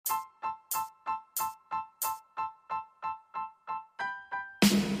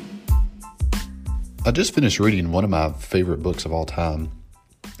I just finished reading one of my favorite books of all time,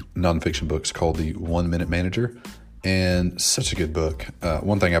 nonfiction books, called The 1 Minute Manager, and such a good book.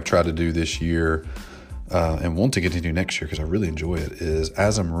 One thing I've tried to do this year and want to get into next year because I really enjoy it is,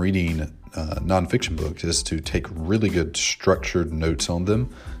 as I'm reading nonfiction books, is to take really good structured notes on them,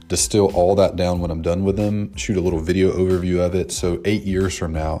 distill all that down when I'm done with them, shoot a little video overview of it, so 8 years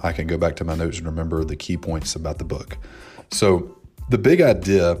from now I can go back to my notes and remember the key points about the book. So the big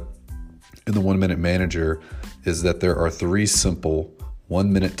idea in the 1 Minute Manager is that there are 3 simple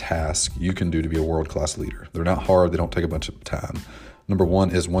 1-minute tasks you can do to be a world-class leader. They're not hard. They don't take a bunch of time. Number 1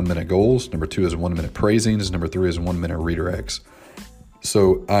 is 1-minute goals. Number 2 is 1-minute praisings. Number 3 is 1-minute redirects.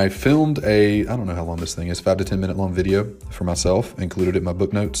 So I filmed I don't know how long this thing is, 5 to 10 minute long video for myself, included it in my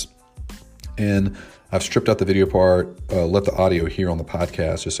book notes. And I've stripped out the video part, left the audio here on the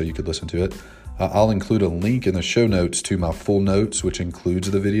podcast just so you could listen to it. I'll include a link in the show notes to my full notes, which includes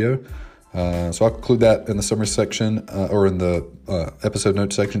the video. So I'll include that in the summary section or in the episode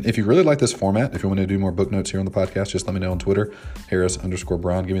notes section. If you really like this format, if you want to do more book notes here on the podcast, just let me know on Twitter,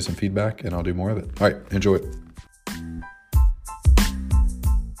 Harris_Brown. Give me some feedback and I'll do more of it. All right, enjoy it.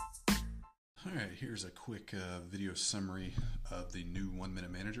 All right, here's a quick video summary of the new 1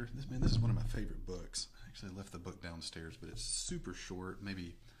 Minute Manager. This is one of my favorite books. I actually left the book downstairs, but it's super short,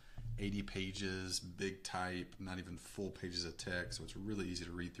 maybe 80 pages, big type, not even full pages of text, so it's really easy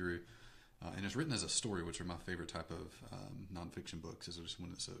to read through. And it's written as a story, which are my favorite type of nonfiction books, is just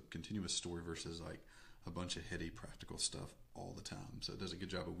when it's a continuous story versus like a bunch of heady practical stuff all the time. So it does a good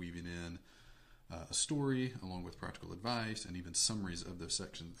job of weaving in a story along with practical advice and even summaries of those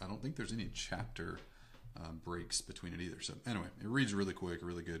sections. I don't think there's any chapter breaks between it either. So anyway, it reads really quick,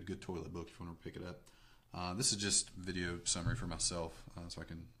 really good toilet book if you want to pick it up. This is just video summary for myself so I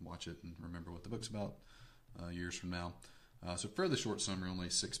can watch it and remember what the book's about years from now. So fairly short summary, only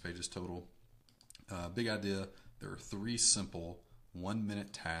 6 pages total. Big idea, there are 3 simple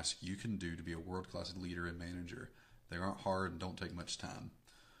 1-minute tasks you can do to be a world-class leader and manager. They aren't hard and don't take much time.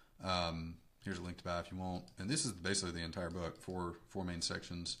 Here's a link to buy if you want. And this is basically the entire book, four main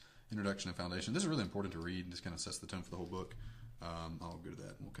sections: introduction and foundation. This is really important to read. This kind of sets the tone for the whole book. I'll go to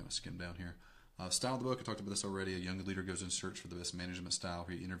that and we'll kind of skim down here. Style of the book, I talked about this already. A young leader goes in search for the best management style.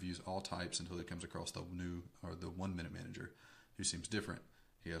 He interviews all types until he comes across the 1 Minute Manager, who seems different.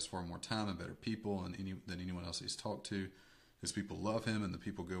 He has far more time and better people than anyone else he's talked to. His people love him, and the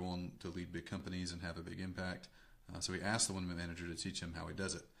people go on to lead big companies and have a big impact. So he asks the 1 Minute Manager to teach him how he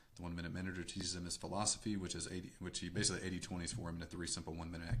does it. The 1 Minute Manager teaches him his philosophy, which he basically 80/20s for him into 3 simple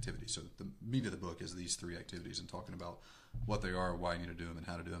 1-minute activities. So the meat of the book is these 3 activities and talking about what they are, why you need to do them, and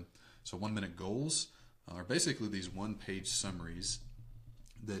how to do them. So 1-minute goals are basically these 1-page summaries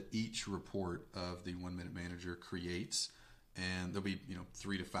that each report of the 1 Minute Manager creates, and there'll be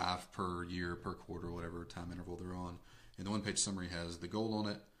 3 to 5 per year, per quarter, whatever time interval they're on. And the 1-page summary has the goal on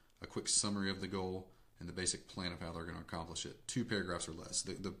it, a quick summary of the goal, and the basic plan of how they're going to accomplish it. 2 paragraphs or less.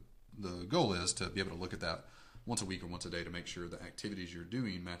 The goal is to be able to look at that once a week or once a day to make sure the activities you're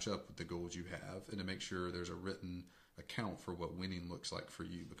doing match up with the goals you have, and to make sure there's a written account for what winning looks like for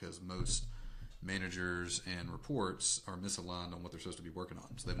you, because most managers and reports are misaligned on what they're supposed to be working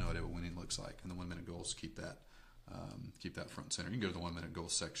on, so they have no idea what winning looks like. And the 1-minute goals keep that front and center. You can go to the 1-minute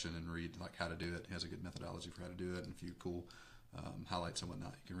goals section and read like how to do it. It has a good methodology for how to do it and a few cool highlights and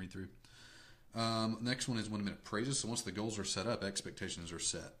whatnot you can read through. Next one is 1-minute praises. So once the goals are set up, expectations are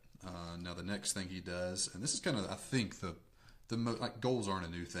set. Now the next thing he does, and this is kind of, I think, like goals aren't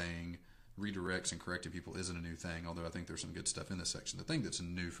a new thing. Redirects and correcting people isn't a new thing, although I think there's some good stuff in this section. The thing that's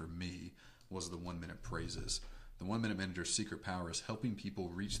new for me was the 1-minute praises. The 1 Minute Manager's secret power is helping people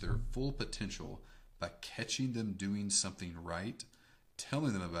reach their full potential by catching them doing something right,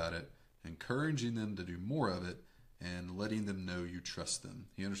 telling them about it, encouraging them to do more of it, and letting them know you trust them.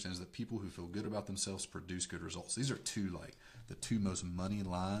 He understands that people who feel good about themselves produce good results. These are the 2 most money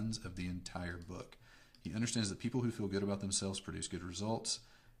lines of the entire book. He understands that people who feel good about themselves produce good results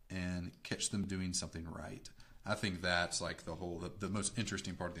and catch them doing something right. I think that's like the most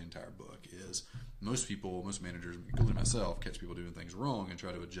interesting part of the entire book is most managers, including myself, catch people doing things wrong and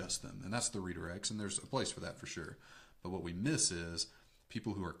try to adjust them. And that's the redirects, and there's a place for that for sure. But what we miss is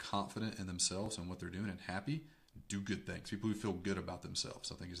people who are confident in themselves and what they're doing and happy do good things. People who feel good about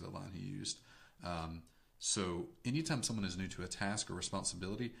themselves, I think, is the line he used. So anytime someone is new to a task or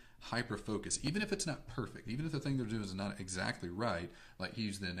responsibility, hyper-focus, even if it's not perfect, even if the thing they're doing is not exactly right, like he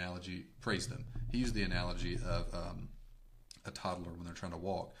used the analogy, praise them. He used the analogy of a toddler when they're trying to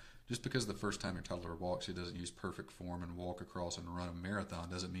walk. Just because the first time your toddler walks, he doesn't use perfect form and walk across and run a marathon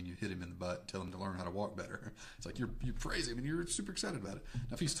doesn't mean you hit him in the butt and tell him to learn how to walk better. It's like you're praising him and you're super excited about it.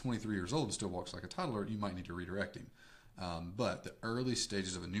 Now, if he's 23 years old and still walks like a toddler, you might need to redirect him. But the early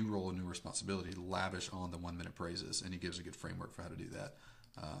stages of a new role and new responsibility lavish on the 1 minute praises, and he gives a good framework for how to do that.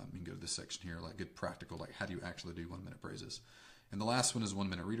 You can go to this section here, like good practical, like how do you actually do 1 minute praises. And the last one is 1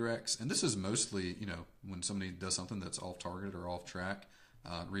 minute redirects. And this is mostly, when somebody does something that's off target or off track,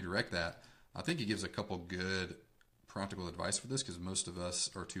 redirect that. I think he gives a couple good practical advice for this because most of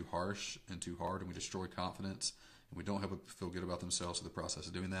us are too harsh and too hard and we destroy confidence and we don't have people feel good about themselves in the process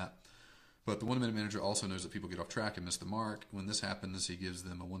of doing that. But the 1 minute manager also knows that people get off track and miss the mark. When this happens, he gives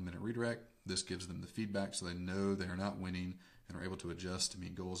them a 1 minute redirect. This gives them the feedback so they know they are not winning and are able to adjust to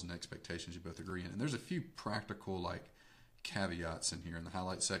meet goals and expectations you both agree in. And there's a few practical caveats in here in the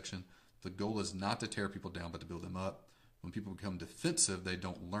highlight section. The goal is not to tear people down but to build them up. When people become defensive, they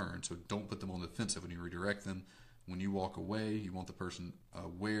don't learn. So don't put them on the defensive when you redirect them. When you walk away, you want the person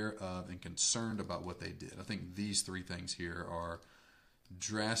aware of and concerned about what they did. I think these three things here are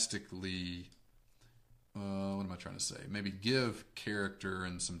drastically, what am I trying to say? Maybe give character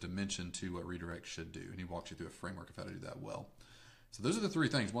and some dimension to what redirect should do. And he walks you through a framework of how to do that well. So those are the three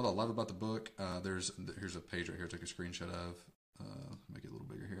things. What I love about the book, here's a page right here I took a screenshot of. Make it a little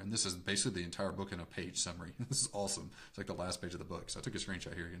bigger here. And this is basically the entire book in a page summary. This is awesome. It's like the last page of the book. So I took a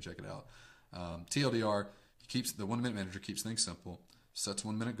screenshot here. You can check it out. TLDR, the 1 minute manager keeps things simple, sets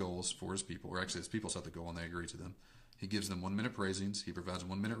 1 minute goals for his people, or actually his people set the goal and they agree to them. He gives them 1 minute praisings. He provides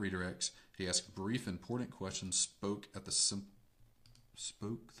 1 minute redirects. He asks brief, important questions,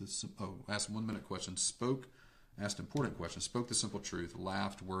 asked 1 minute questions, asked important questions, spoke the simple truth,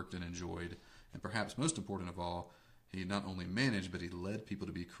 laughed, worked, and enjoyed. And perhaps most important of all, he not only managed, but he led people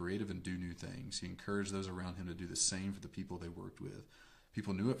to be creative and do new things. He encouraged those around him to do the same for the people they worked with.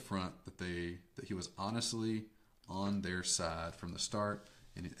 People knew up front that he was honestly on their side from the start,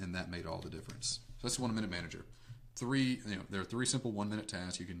 and that made all the difference. So that's the 1 minute manager. There are three simple 1 minute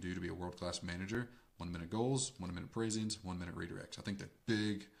tasks you can do to be a world-class manager. 1 minute goals, 1 minute praisings, 1 minute redirects. I think the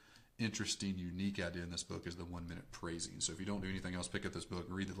big, interesting, unique idea in this book is the 1 minute praising. So if you don't do anything else, pick up this book,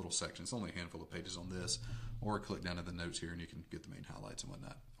 read the little section. It's only a handful of pages on this, or click down to the notes here and you can get the main highlights and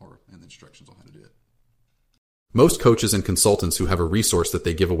whatnot, and the instructions on how to do it. Most coaches and consultants who have a resource that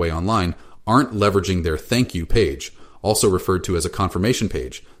they give away online aren't leveraging their thank you page, also referred to as a confirmation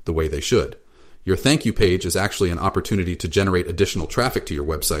page, the way they should. Your thank you page is actually an opportunity to generate additional traffic to your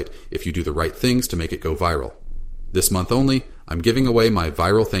website if you do the right things to make it go viral. This month only, I'm giving away my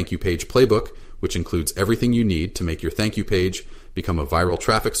viral thank you page playbook, which includes everything you need to make your thank you page become a viral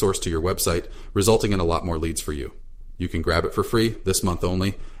traffic source to your website, resulting in a lot more leads for you. You can grab it for free this month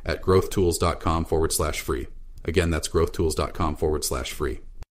only at growthtools.com/free. Again, that's growthtools.com/free.